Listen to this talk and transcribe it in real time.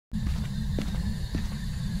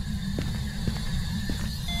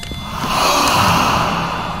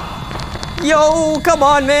Yo, come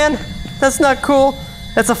on, man. That's not cool.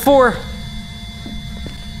 That's a 4.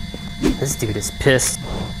 This dude is pissed.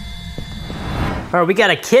 All right, we got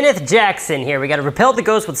a Kenneth Jackson here. We got to repel the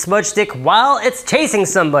ghost with smudge stick while it's chasing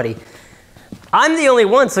somebody. I'm the only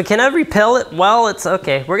one, so can I repel it while it's,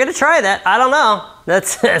 okay, we're gonna try that. I don't know.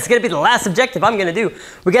 That's gonna be the last objective I'm gonna do.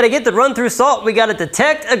 We gotta get the run through salt. We gotta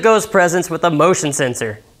detect a ghost presence with a motion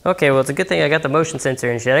sensor. Okay, well, it's a good thing I got the motion sensor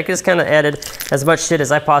and shit. I just kind of added as much shit as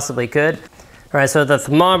I possibly could. All right, so the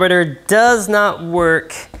thermometer does not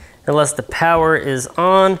work unless the power is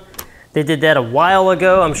on. They did that a while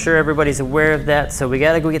ago. I'm sure everybody's aware of that, so we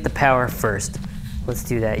gotta go get the power first. Let's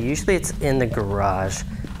do that. Usually it's in the garage.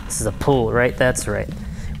 This is a pull, right? That's right.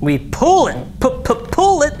 We pull it,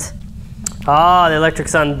 pull it. Ah, the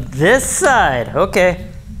electric's on this side. Okay,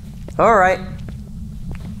 all right.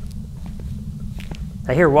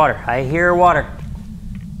 I hear water, I hear water.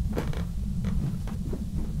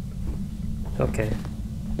 Okay.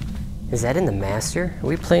 Is that in the master? Are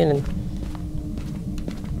we playing in?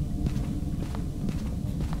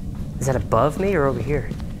 Is that above me or over here?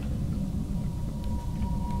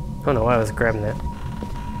 I don't know why I was grabbing that.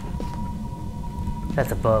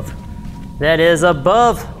 That's above. That is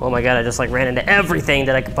above. Oh my God, I just like ran into everything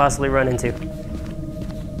that I could possibly run into.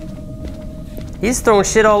 He's throwing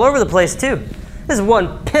shit all over the place too. This is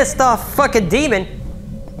one pissed off fucking demon.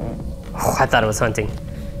 Oh, I thought it was hunting.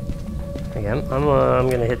 Okay, I'm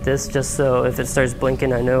gonna hit this just so if it starts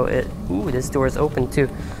blinking, I know it. Ooh, this door is open too.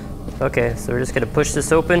 Okay, so we're just gonna push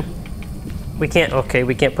this open. We can't, okay,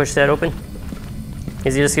 we can't push that open.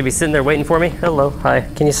 Is he just gonna be sitting there waiting for me? Hello, hi,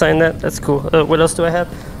 can you sign that? That's cool. What else do I have?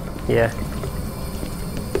 Yeah.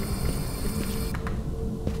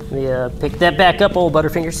 Let me pick that back up, old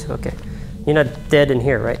Butterfingers. Okay, you're not dead in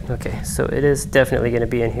here, right? Okay, so it is definitely gonna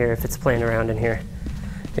be in here if it's playing around in here.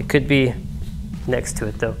 It could be next to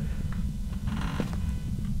it though.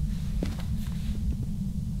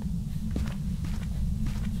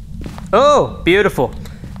 Oh, beautiful.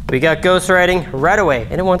 We got ghost riding right away,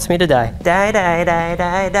 and it wants me to die. Die, die, die,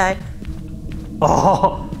 die, die.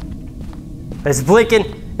 Oh, it's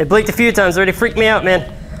blinking. It blinked a few times already, freaked me out,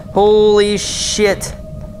 man. Holy shit.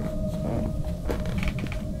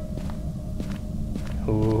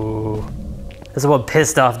 Ooh, this is one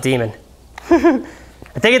pissed off demon.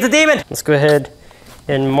 I think it's a demon. Let's go ahead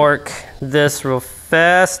and mark this real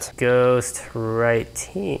fast. Ghost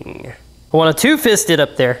writing. I want a 2-fisted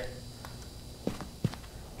up there.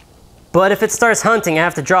 But if it starts hunting, I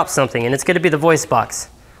have to drop something, and it's gonna be the voice box,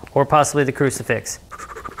 or possibly the crucifix.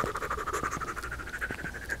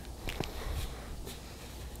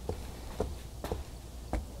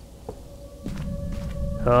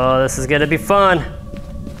 Oh, this is gonna be fun.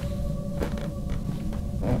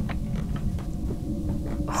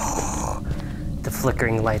 Oh, the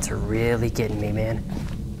flickering lights are really getting me, man.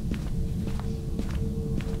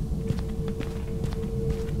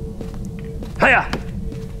 Hiya!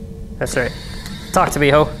 That's right. Talk to me,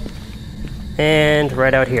 ho. And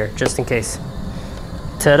right out here, just in case.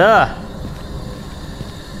 Ta-da!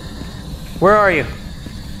 Where are you?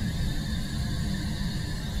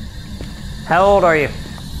 How old are you?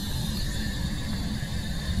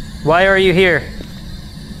 Why are you here?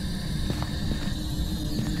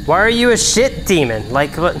 Why are you a shit demon?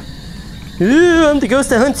 Like what? Ooh, I'm the ghost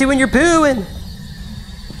that hunts you when you're pooing.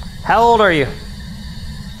 How old are you?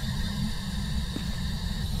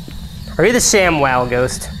 Are you the ShamWow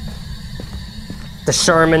ghost? The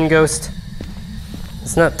Charmin ghost?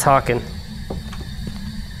 It's not talking.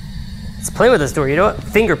 It's playing with this door. You know what?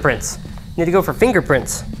 Fingerprints. Need to go for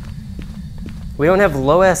fingerprints. We don't have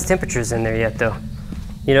low-ass temperatures in there yet, though.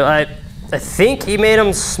 You know, I think he made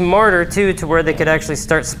them smarter, too, to where they could actually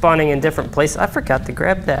start spawning in different places. I forgot to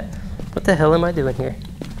grab that. What the hell am I doing here?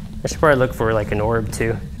 I should probably look for, like, an orb,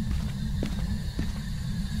 too.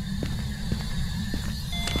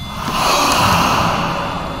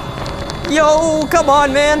 Yo, come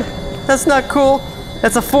on, man. That's not cool.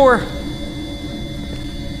 That's a 4.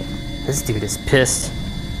 This dude is pissed.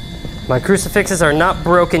 My crucifixes are not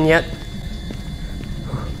broken yet.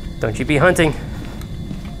 Don't you be hunting.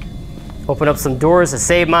 Open up some doors to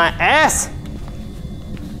save my ass.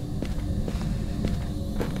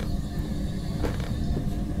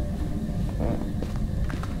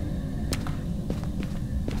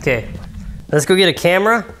 Okay, let's go get a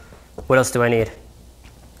camera. What else do I need?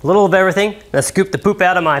 A little of everything. Let's scoop the poop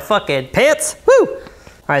out of my fucking pants. Woo! All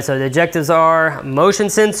right, so the objectives are motion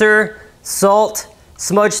sensor, salt,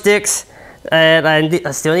 smudge sticks, and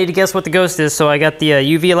I still need to guess what the ghost is, so I got the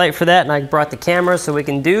UV light for that, and I brought the camera so we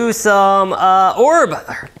can do some orb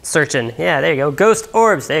searching. Yeah, there you go. Ghost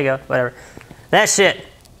orbs. There you go. Whatever. That shit.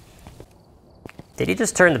 Did he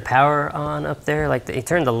just turn the power on up there? Like, he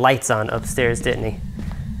turned the lights on upstairs, didn't he?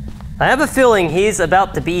 I have a feeling he's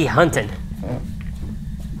about to be hunting. I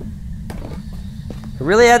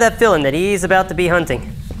really have that feeling that he's about to be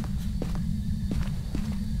hunting.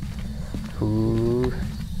 Ooh.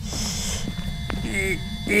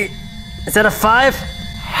 Is that a 5?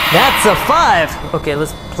 That's a 5! Okay,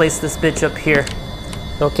 let's place this bitch up here.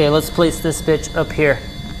 Okay, let's place this bitch up here.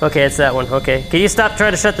 Okay, it's that one, okay. Can you stop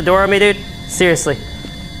trying to shut the door on me, dude? Seriously.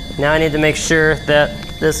 Now I need to make sure that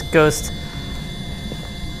this ghost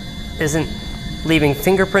isn't leaving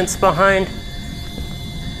fingerprints behind.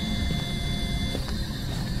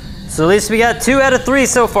 So at least we got 2 out of 3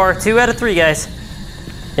 so far. 2 out of 3, guys.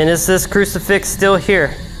 And is this crucifix still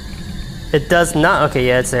here? It does not. Okay,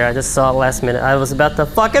 yeah, it's there. I just saw it last minute. I was about to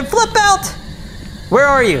fucking flip out. Where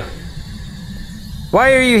are you?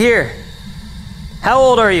 Why are you here? How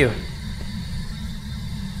old are you?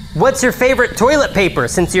 What's your favorite toilet paper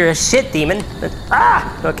since you're a shit demon?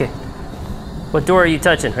 Ah! Okay. What door are you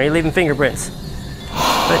touching? Are you leaving fingerprints?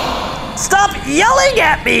 But stop yelling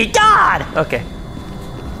at me! God! Okay.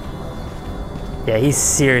 Yeah, he's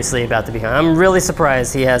seriously about to be gone. I'm really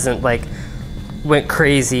surprised he hasn't, like, went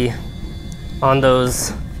crazy on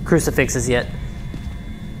those crucifixes yet.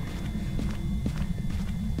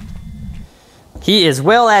 He is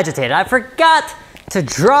well agitated. I forgot to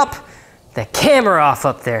drop the camera off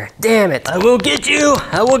up there. Damn it. I will get you.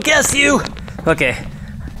 I will guess you. Okay.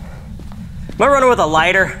 Am I running with a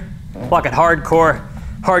lighter? Fucking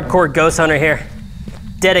hardcore ghost hunter here.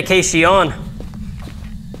 Dedication.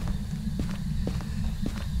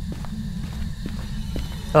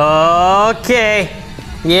 Okay.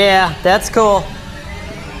 Yeah, that's cool.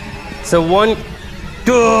 So one.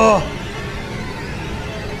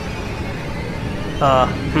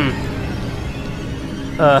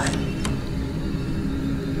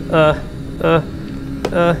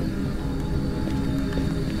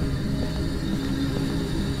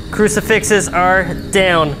 Crucifixes are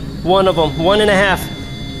down. One of them,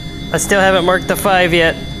 1.5. I still haven't marked the 5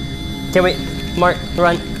 yet. Can we mark,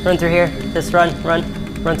 run through here? Just run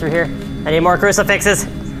through here. I need more crucifixes.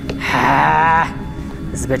 Ah,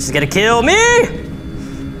 this bitch is gonna kill me!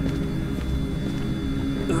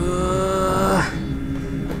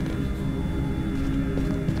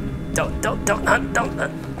 Don't.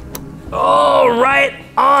 Oh, right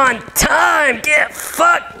on time! Get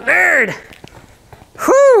fucked, nerd!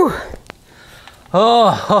 Whew!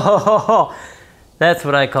 Oh, that's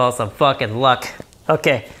what I call some fucking luck.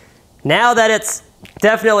 Okay, now that it's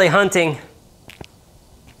definitely hunting,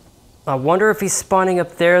 I wonder if he's spawning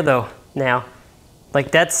up there though, now.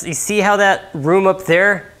 Like that's, you see how that room up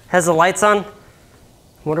there has the lights on? I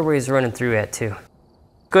wonder where he's running through at too.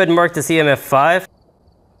 Go ahead and mark this EMF 5.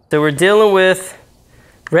 So we're dealing with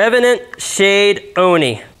Revenant Shade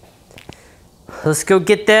Oni. Let's go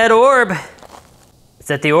get that orb. Is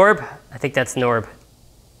that the orb? I think that's an orb.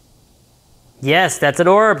 Yes, that's an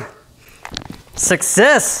orb.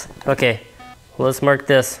 Success. Okay, well, let's mark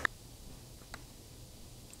this.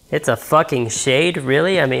 It's a fucking shade,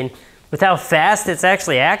 really? I mean, with how fast it's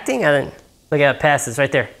actually acting, I didn't, look how it passes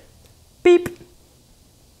right there. Beep.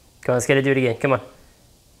 Come on, let's get to do it again, come on.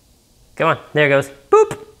 Come on, there it goes,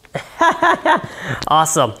 boop.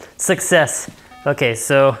 Awesome, success. Okay,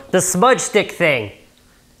 so the smudge stick thing.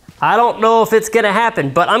 I don't know if it's gonna happen,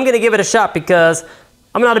 but I'm gonna give it a shot because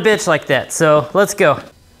I'm not a bitch like that, so let's go.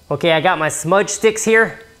 Okay, I got my smudge sticks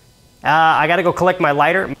here. I gotta go collect my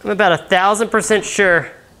lighter. I'm about 1,000%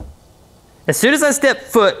 sure. As soon as I step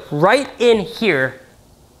foot right in here,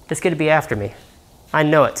 it's gonna be after me. I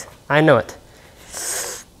know it, I know it.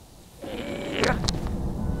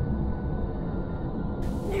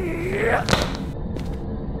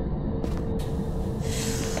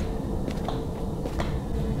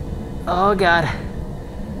 Oh God.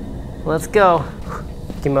 Let's go.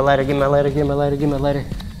 Give me my lighter, give me my lighter, give me my lighter, give me my lighter.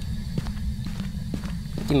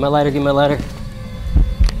 Give me my lighter, give me my lighter.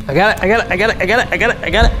 I got it, I got it, I got it, I got it, I got it, I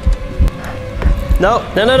got it. No,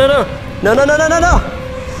 no, no, no, no. No, no, no, no, no, no.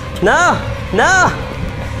 No, no,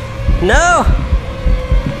 no.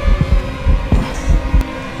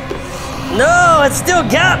 No, it still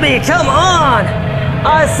got me, come on.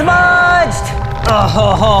 I smudged.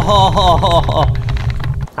 Oh,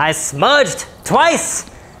 I smudged twice.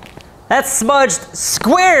 That's smudged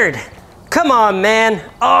squared. Come on, man.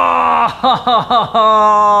 Oh,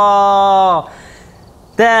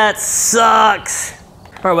 that sucks.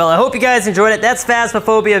 All right, well, I hope you guys enjoyed it. That's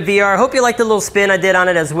Phasmophobia VR. Hope you liked the little spin I did on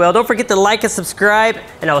it as well. Don't forget to like and subscribe,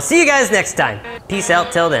 and I will see you guys next time. Peace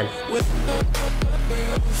out till then.